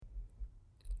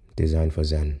Designed for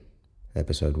Zen,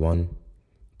 Episode 1,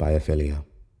 Biophilia.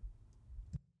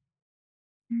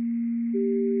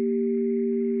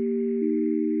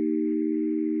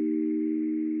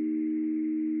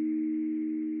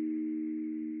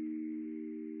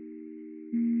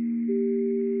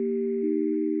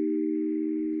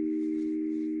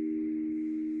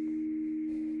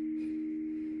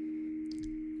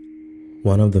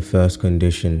 One of the first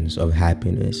conditions of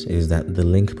happiness is that the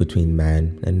link between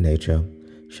man and nature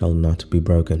shall not be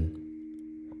broken.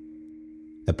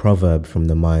 A proverb from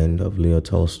the mind of Leo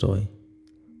Tolstoy,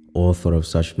 author of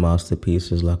such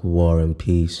masterpieces like War and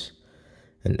Peace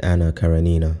and Anna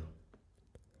Karenina.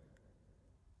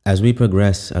 As we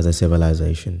progress as a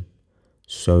civilization,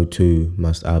 so too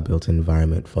must our built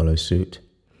environment follow suit.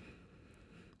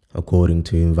 According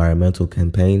to environmental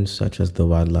campaigns such as the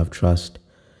Wildlife Trust,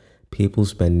 people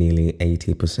spend nearly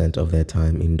 80% of their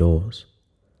time indoors.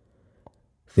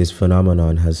 This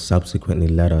phenomenon has subsequently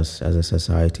led us as a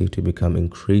society to become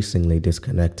increasingly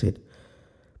disconnected,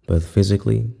 both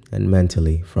physically and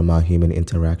mentally, from our human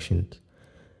interactions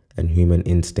and human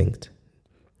instinct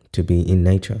to be in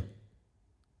nature.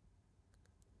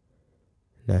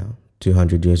 Now,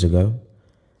 200 years ago,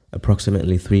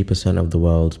 approximately 3% of the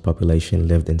world's population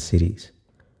lived in cities.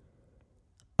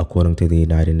 According to the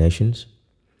United Nations,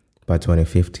 by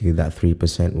 2050, that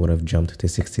 3% would have jumped to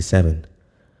 67%.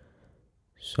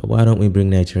 So why don't we bring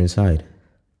nature inside?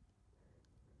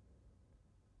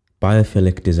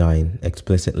 Biophilic design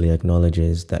explicitly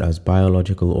acknowledges that as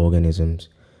biological organisms,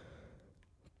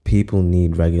 people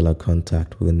need regular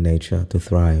contact with nature to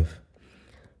thrive,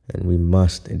 and we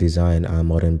must design our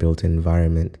modern built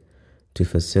environment to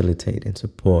facilitate and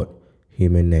support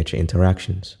human-nature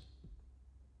interactions.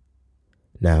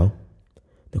 Now,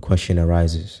 the question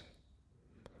arises: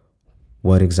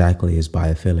 what exactly is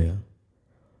biophilia?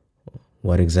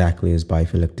 What exactly is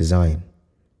biophilic design?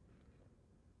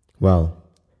 Well,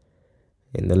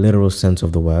 in the literal sense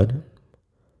of the word,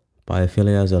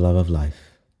 biophilia is a love of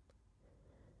life.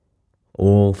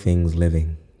 All things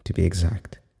living, to be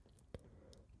exact.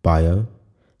 Bio,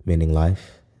 meaning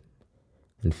life,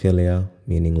 and philia,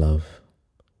 meaning love.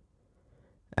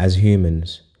 As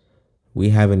humans, we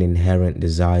have an inherent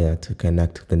desire to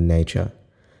connect with nature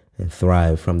and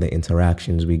thrive from the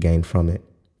interactions we gain from it.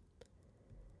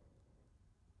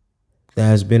 There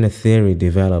has been a theory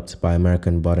developed by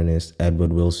American botanist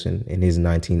Edward Wilson in his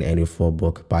 1984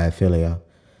 book Biophilia,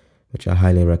 which I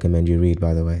highly recommend you read,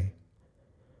 by the way.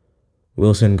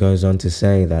 Wilson goes on to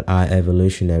say that our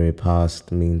evolutionary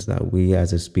past means that we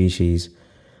as a species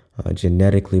are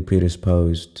genetically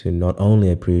predisposed to not only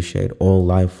appreciate all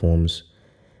life forms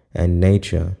and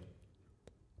nature,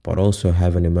 but also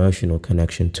have an emotional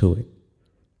connection to it.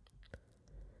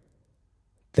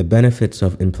 The benefits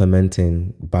of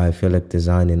implementing biophilic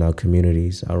design in our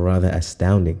communities are rather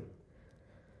astounding.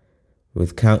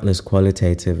 With countless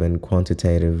qualitative and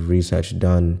quantitative research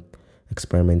done,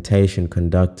 experimentation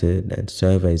conducted, and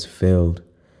surveys filled,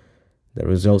 the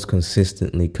results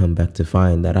consistently come back to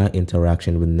find that our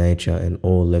interaction with nature and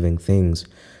all living things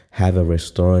have a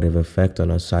restorative effect on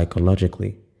us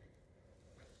psychologically.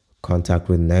 Contact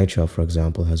with nature, for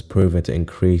example, has proven to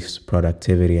increase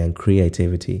productivity and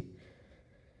creativity.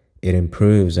 It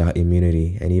improves our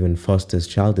immunity and even fosters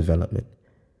child development.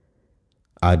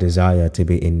 Our desire to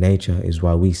be in nature is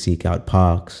why we seek out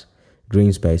parks,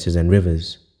 green spaces, and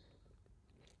rivers.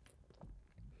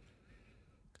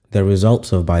 The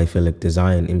results of biophilic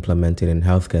design implemented in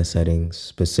healthcare settings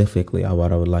specifically are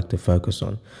what I would like to focus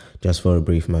on just for a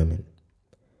brief moment.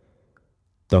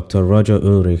 Dr. Roger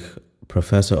Ulrich,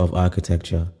 professor of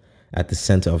architecture at the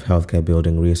Center of Healthcare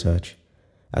Building Research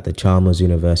at the Chalmers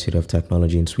University of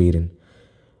Technology in Sweden,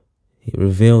 he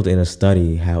revealed in a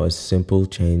study how a simple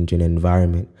change in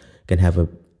environment can have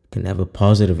a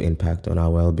positive impact on our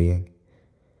well-being.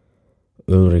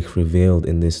 Ulrich revealed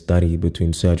in this study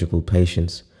between surgical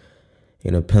patients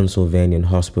in a Pennsylvania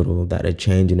hospital that a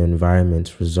change in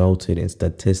environments resulted in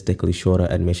statistically shorter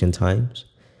admission times,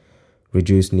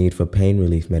 reduced need for pain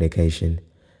relief medication,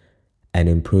 and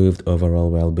improved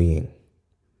overall well-being.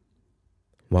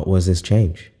 What was this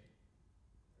change?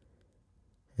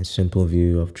 A simple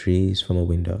view of trees from a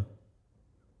window.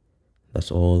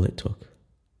 That's all it took.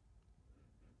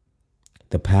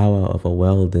 The power of a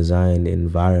well-designed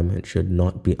environment should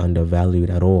not be undervalued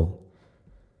at all.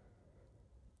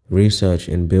 Research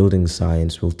in building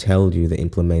science will tell you the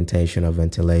implementation of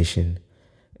ventilation,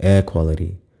 air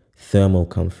quality, thermal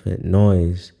comfort,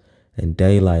 noise, and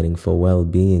daylighting for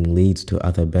well-being leads to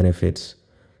other benefits,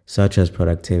 such as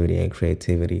productivity and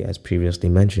creativity, as previously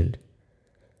mentioned.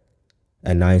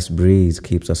 A nice breeze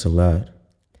keeps us alert,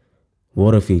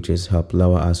 Water features help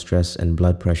lower our stress and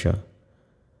blood pressure.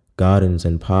 Gardens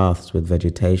and paths with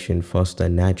vegetation foster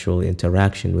natural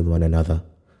interaction with one another.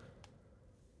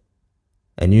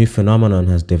 A new phenomenon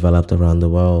has developed around the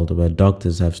world where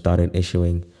doctors have started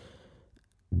issuing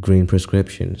green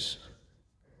prescriptions,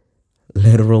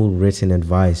 literal written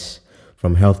advice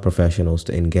from health professionals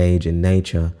to engage in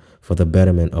nature for the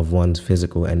betterment of one's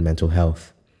physical and mental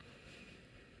health.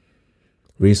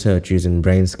 Research using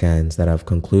brain scans that have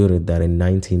concluded that a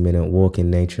 90-minute walk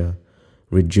in nature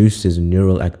reduces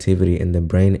neural activity in the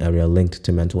brain area linked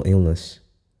to mental illness.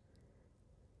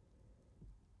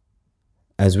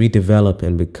 As we develop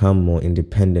and become more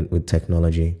independent with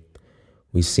technology,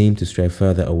 we seem to stray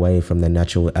further away from the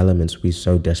natural elements we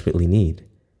so desperately need.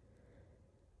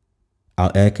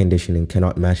 Our air conditioning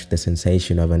cannot match the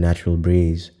sensation of a natural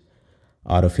breeze.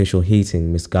 Artificial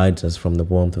heating misguides us from the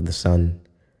warmth of the sun.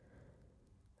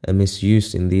 A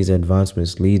misuse in these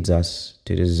advancements leads us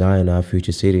to design our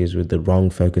future cities with the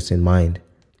wrong focus in mind.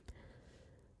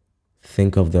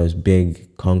 Think of those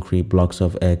big concrete blocks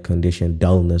of air-conditioned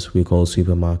dullness we call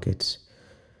supermarkets,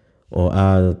 or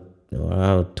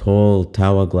our tall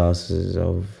tower glasses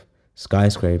of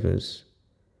skyscrapers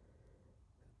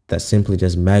that simply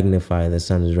just magnify the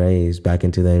sun's rays back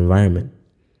into the environment.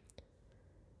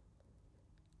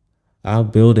 Our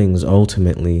buildings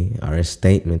ultimately are a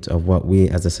statement of what we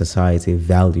as a society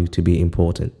value to be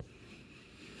important.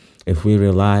 If we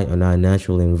rely on our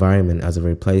natural environment as a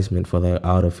replacement for the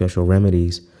artificial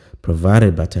remedies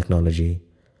provided by technology,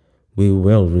 we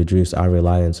will reduce our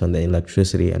reliance on the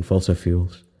electricity and fossil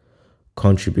fuels,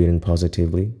 contributing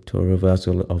positively to a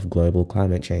reversal of global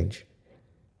climate change.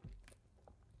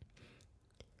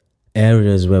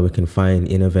 Areas where we can find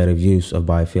innovative use of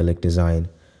biophilic design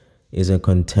is in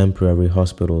contemporary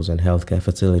hospitals and healthcare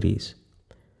facilities.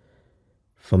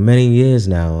 For many years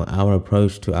now, our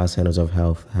approach to our centers of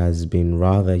health has been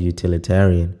rather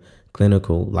utilitarian,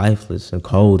 clinical, lifeless, and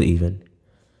cold even.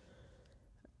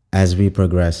 As we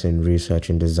progress in research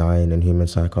in design and human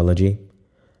psychology,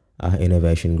 our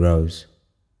innovation grows.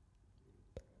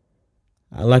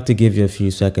 I'd like to give you a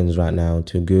few seconds right now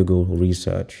to Google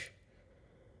research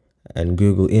and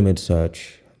Google image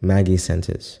search Maggie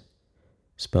Centers,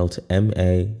 spelled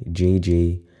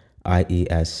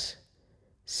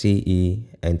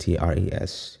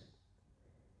MAGGIESCENTRES.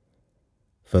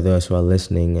 For those who are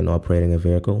listening and operating a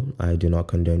vehicle, I do not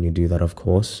condone you do that, of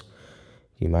course.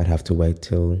 You might have to wait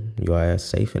till you are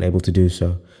safe and able to do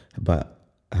so. But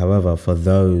however, for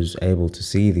those able to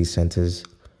see these centers,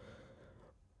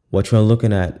 what you're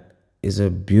looking at is a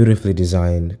beautifully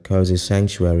designed, cozy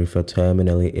sanctuary for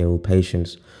terminally ill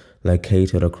patients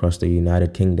located across the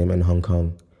United Kingdom and Hong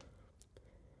Kong.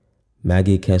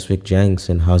 Maggie Keswick-Jenks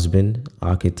and husband,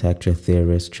 architecture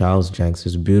theorist Charles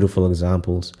Jenks' beautiful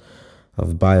examples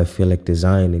of biophilic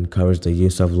design encourage the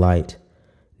use of light,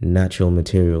 natural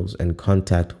materials, and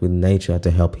contact with nature to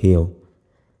help heal.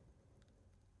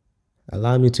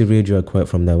 Allow me to read you a quote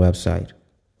from their website.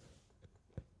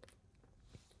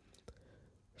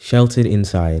 Sheltered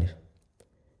inside,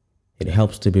 it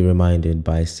helps to be reminded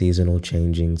by a seasonal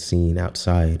changing scene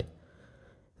outside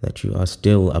that you are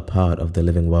still a part of the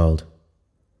living world.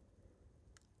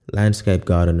 Landscape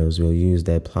gardeners will use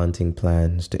their planting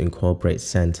plans to incorporate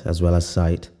scent as well as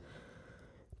sight,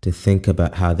 to think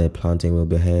about how their planting will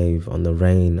behave on the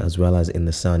rain as well as in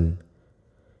the sun,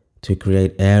 to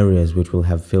create areas which will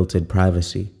have filtered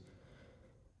privacy,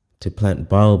 to plant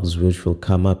bulbs which will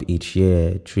come up each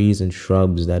year, trees and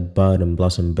shrubs that bud and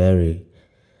blossom berry,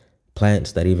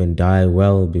 plants that even die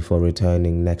well before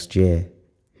returning next year.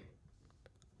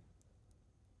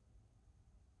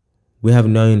 We have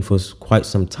known for quite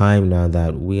some time now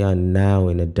that we are now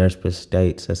in a desperate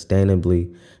state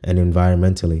sustainably and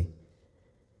environmentally.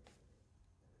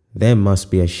 There must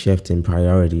be a shift in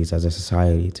priorities as a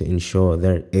society to ensure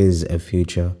there is a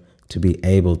future to be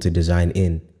able to design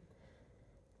in.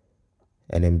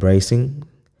 And embracing,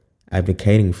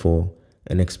 advocating for,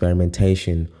 and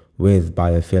experimentation with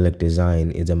biophilic design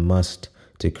is a must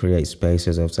to create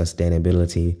spaces of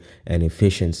sustainability and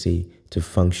efficiency to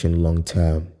function long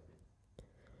term.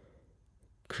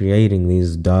 Creating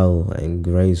these dull and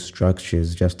grey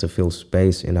structures just to fill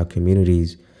space in our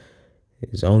communities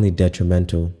is only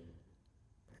detrimental,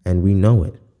 and we know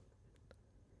it.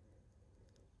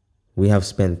 We have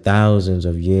spent thousands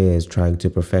of years trying to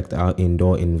perfect our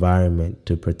indoor environment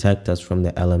to protect us from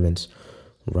the elements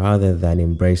rather than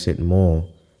embrace it more.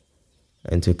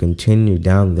 And to continue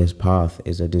down this path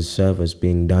is a disservice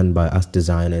being done by us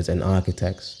designers and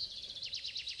architects.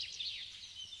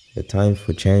 The time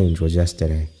for change was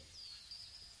yesterday.